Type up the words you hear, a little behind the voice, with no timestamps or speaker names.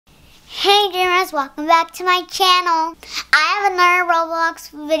Hey dreamers, welcome back to my channel. I have another Roblox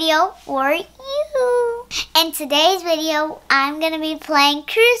video for you. In today's video, I'm going to be playing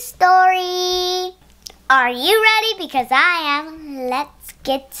True Story. Are you ready? Because I am. Let's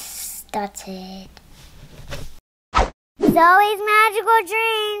get started. Zoe's Magical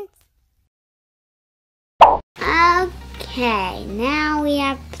Dreams. Okay, now we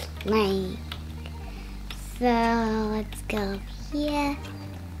are playing. So let's go here.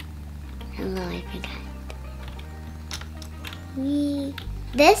 Hello, I forgot.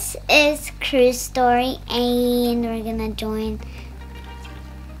 This is True Story, and we're gonna join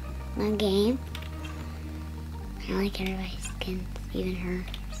the game. I like everybody's skins, even hers.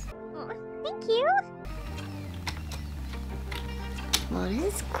 Oh, thank you. Well,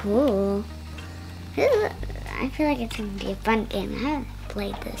 this is cool. I feel like it's gonna be a fun game. I haven't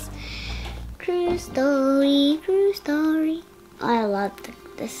played this. True Story, True Story. I love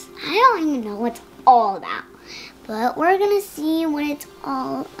this. I don't even know what it's all about, but we're gonna see what it's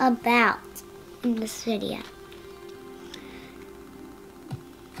all about in this video.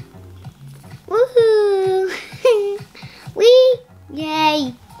 Woohoo! Wee!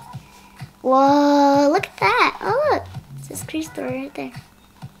 Yay! Whoa! Look at that! Oh look, it says True Story right there.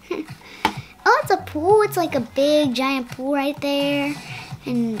 Oh, it's a pool. It's like a big giant pool right there,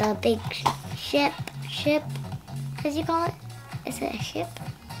 and the big ship, as you call it. Is it a ship?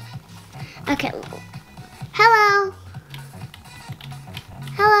 Okay. Hello.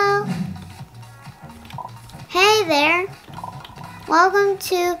 Hello. Hey there. Welcome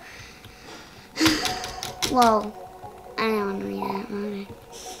to... Whoa. I don't want to read that.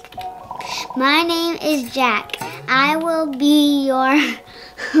 My name is Jack. I will be your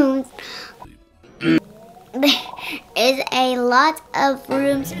host. There is a lot of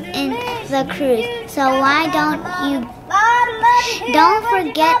rooms in the cruise, so why don't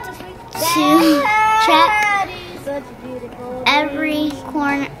forget to check every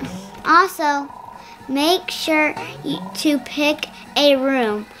corner. Also, make sure to pick a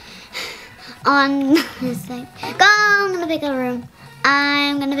room on this thing. I'm gonna pick a room.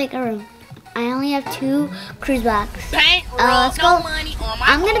 I'm gonna pick a room. I only have 2 cruise blocks. Let's go.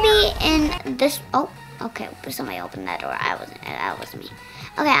 I'm gonna be in this. Oh, okay. Somebody opened that door. That wasn't me.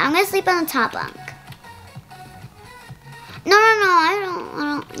 Okay, I'm gonna sleep on the top bunk. No, I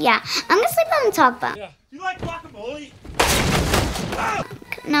don't. Yeah, I'm gonna sleep on the top bunk. Yeah. You like guacamole?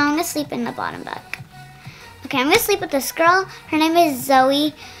 No, I'm gonna sleep in the bottom bunk. Okay, I'm gonna sleep with this girl. Her name is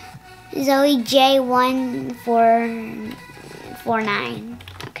Zoe. Zoe J1449.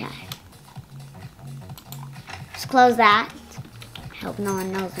 Okay. Just close that. I hope no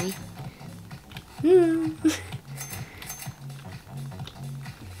one knows me.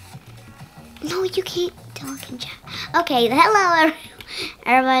 No, you can't talk and chat. Okay, hello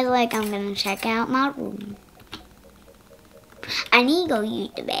everybody's like, I'm gonna check out my room. I need to go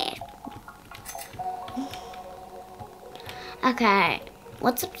use the bathroom. Okay,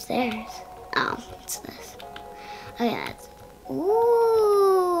 what's upstairs? Oh, what's this? Okay, that's...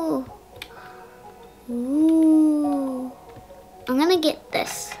 Ooh. I'm gonna get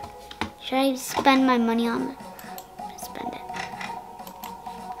this. Should I spend my money on it? Spend it.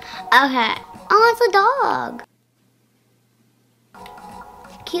 Okay. Oh, it's a dog.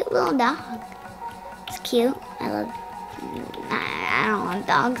 Cute little dog. It's cute. I don't love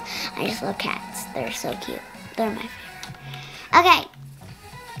dogs. I just love cats. They're so cute. They're my favorite. Okay.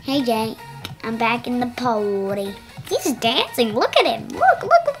 Hey, Jake. I'm back in the party. He's dancing. Look at him.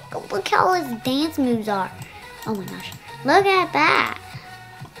 Look how his dance moves are. Oh my gosh. Look at that.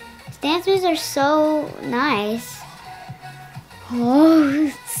 His dance moves are so nice. Oh,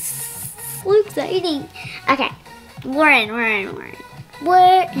 it's so exciting. Okay. We're in.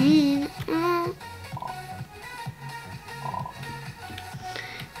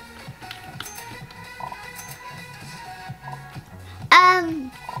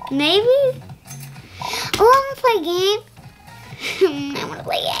 Maybe? Oh, I want to play a game. I want to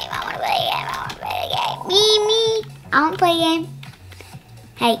play a game. Me. I want to play a game.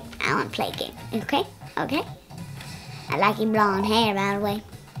 Hey, I want to play a game. Okay? I like your blonde hair, by the way.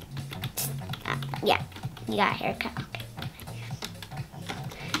 Yeah, you got a haircut. Okay.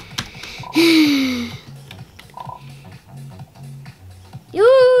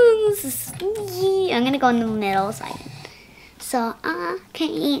 I'm gonna go in the middle so I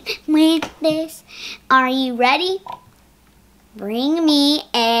can't with this. Are you ready? Bring me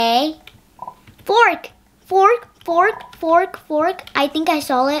a fork. I think I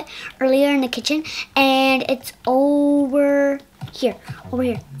saw it earlier in the kitchen, and it's over here.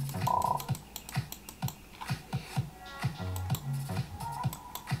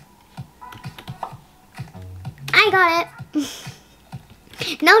 I got it.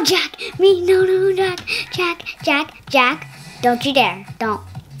 No, Jack. Me. No, no, Jack. Jack, Jack, Jack. Don't you dare. Don't.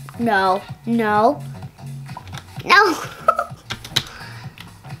 No, no. No.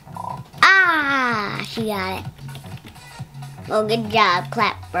 Ah, she got it. Well, good job.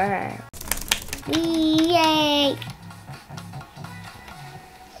 Clap for her. Yay.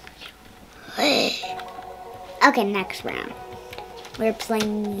 Okay, next round. We're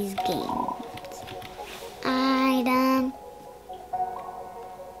playing these games. Item.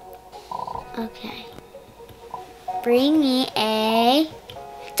 Okay. Bring me a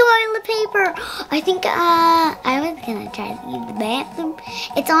toilet paper. I think I was gonna try to use the bathroom.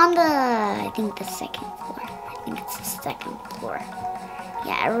 It's on the, I think the second floor. I think it's the second floor.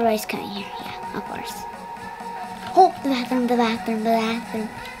 Yeah, everybody's coming here. Yeah, of course. Oh, the bathroom, the bathroom, the bathroom,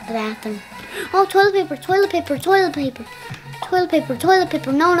 the bathroom. Oh, toilet paper, toilet paper, toilet paper. Toilet paper, toilet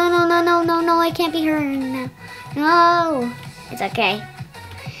paper. No, no, no, no, no, no, no. I can't be her now. No. It's okay.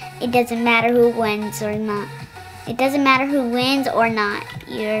 It doesn't matter who wins or not. It doesn't matter who wins or not.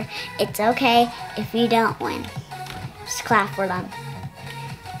 It's okay if you don't win. Just clap for them.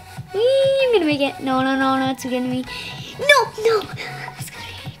 I'm gonna make it. No, no, no, no. It's gonna be. No, no. It's gonna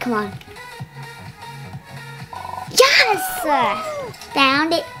be. Come on. Yes!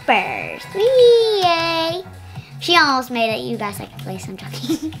 Found it first. Yay! She almost made it. You got second place. I'm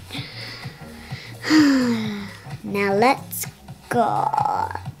joking. Now let's go.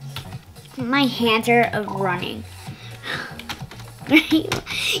 My hands are running.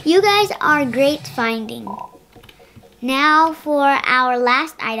 You guys are great finding. Now for our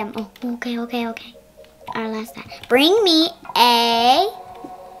last item. Oh, okay, okay, okay. Our last item. Bring me a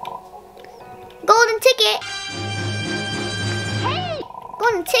golden ticket. Hey,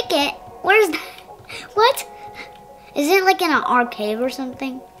 golden ticket? Where's that? What? Is it like in an arcade or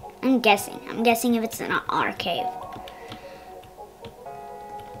something? I'm guessing. I'm guessing if it's in an arcade.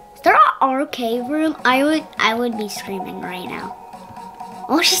 Is there an arcade room? I would be screaming right now.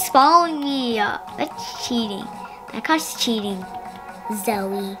 Oh, she's following me. That's cheating. That costs cheating.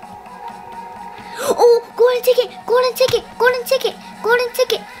 Zoe. Oh, golden ticket, golden ticket, golden ticket, golden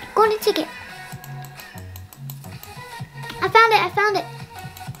ticket, golden ticket. I found it, I found it.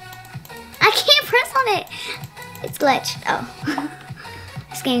 I can't press on it. It's glitched. Oh.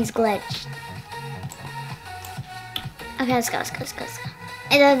 This game's glitched. Okay, let's go, let's go, let's go, let's go.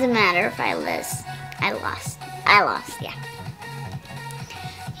 It doesn't matter if I lose. I lost. I lost, yeah.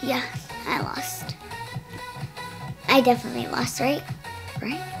 Yeah, I lost. I definitely lost, right?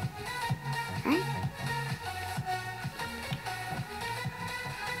 Right? Right?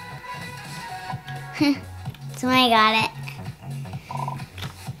 Zoe got it.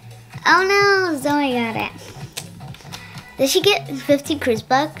 Oh no, Zoe got it. Did she get 50 cruise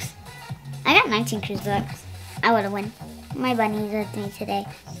bucks? I got 19 cruise bucks. I would have won. My bunny's with me today.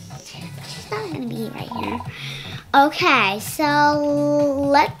 She's not gonna be right here. Okay, so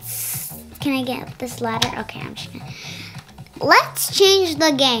let's. Can I get up this ladder? Okay, I'm just gonna. Let's change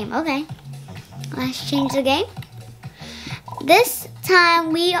the game. Okay, let's change the game. This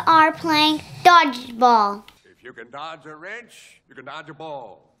time we are playing dodgeball. If you can dodge a wrench, you can dodge a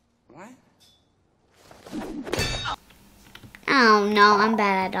ball. What? Oh no, I'm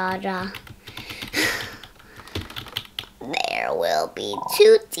bad at dodgeball. There will be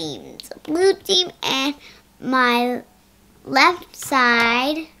two teams, a blue team and my left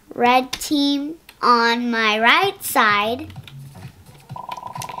side, red team on my right side.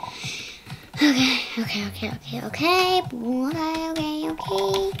 Okay, okay, okay, okay, okay, okay,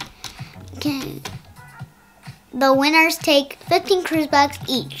 okay, okay. The winners take 15 cruise bucks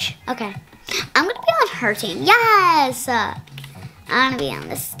each. Okay, I'm gonna be on her team. Yes, I'm gonna be on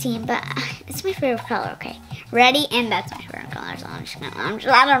this team, but it's my favorite color. Okay, ready? And that's my favorite color. So I'm just gonna,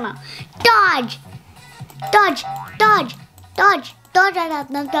 I don't know. Dodge, dodge, dodge, dodge, dodge,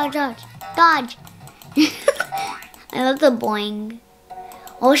 dodge, dodge, dodge, dodge. I love the boing.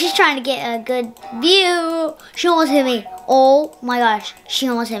 Oh, she's trying to get a good view. She almost hit me. Oh my gosh, she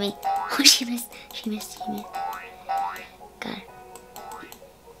almost hit me. Oh, she missed. She missed. She missed. Got it.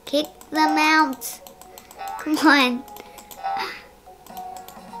 Kick them out. Come on.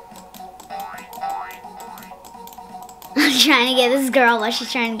 I'm trying to get this girl while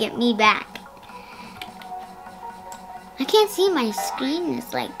she's trying to get me back. I can't see my screen.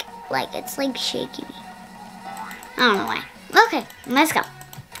 It's like it's like shaking me. I don't know why. Okay, let's go.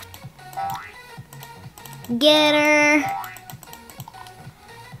 Get her.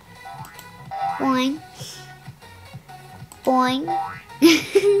 Boing. Boing.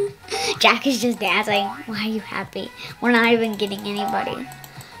 Jack is just dancing. Why are you happy? We're not even getting anybody.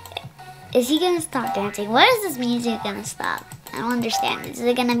 Is he gonna stop dancing? What is this music gonna stop? I don't understand. Is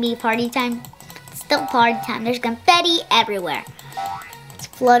it gonna be party time? It's still party time. There's confetti everywhere. It's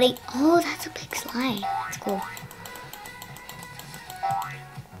floating. Oh, that's a big slide. That's cool.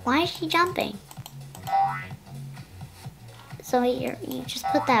 Why is she jumping? So you just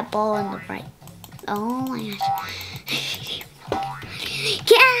put that ball in the right. Oh my gosh.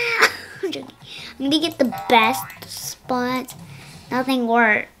 Yeah! I'm joking. I'm gonna get the best spot. Nothing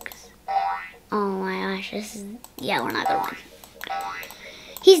works. Oh my gosh, this is, yeah, we're not gonna win.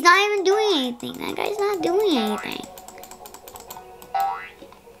 He's not even doing anything. That guy's not doing anything.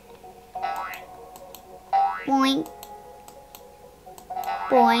 Boing.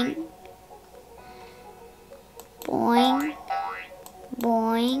 Boing. Boing.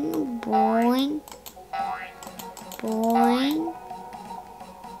 Boing. Boing. Boing.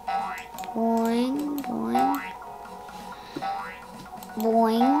 Boing. Boing.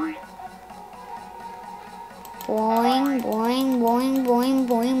 Boing. Boing, boing, boing, boing,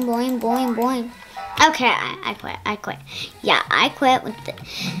 boing, boing, boing, boing. Okay, I quit. I quit. Yeah, I quit with the...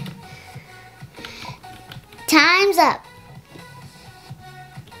 Time's up.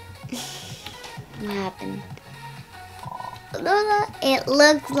 What happened? It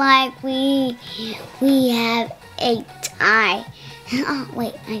looks like we have a tie. Oh,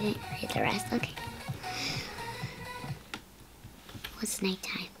 wait, I didn't read the rest. Okay. What's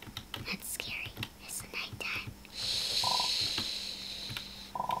nighttime? That's scary. It's nighttime.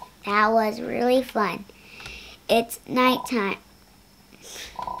 That was really fun. It's nighttime.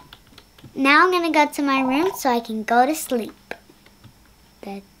 Now I'm going to go to my room so I can go to sleep.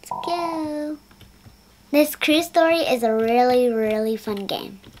 Let's go. This Crew Story is a really, really fun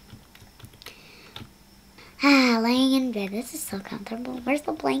game. Laying in bed. This is so comfortable. Where's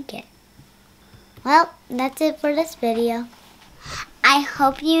the blanket? Well, that's it for this video. I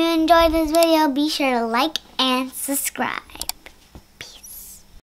hope you enjoyed this video. Be sure to like and subscribe.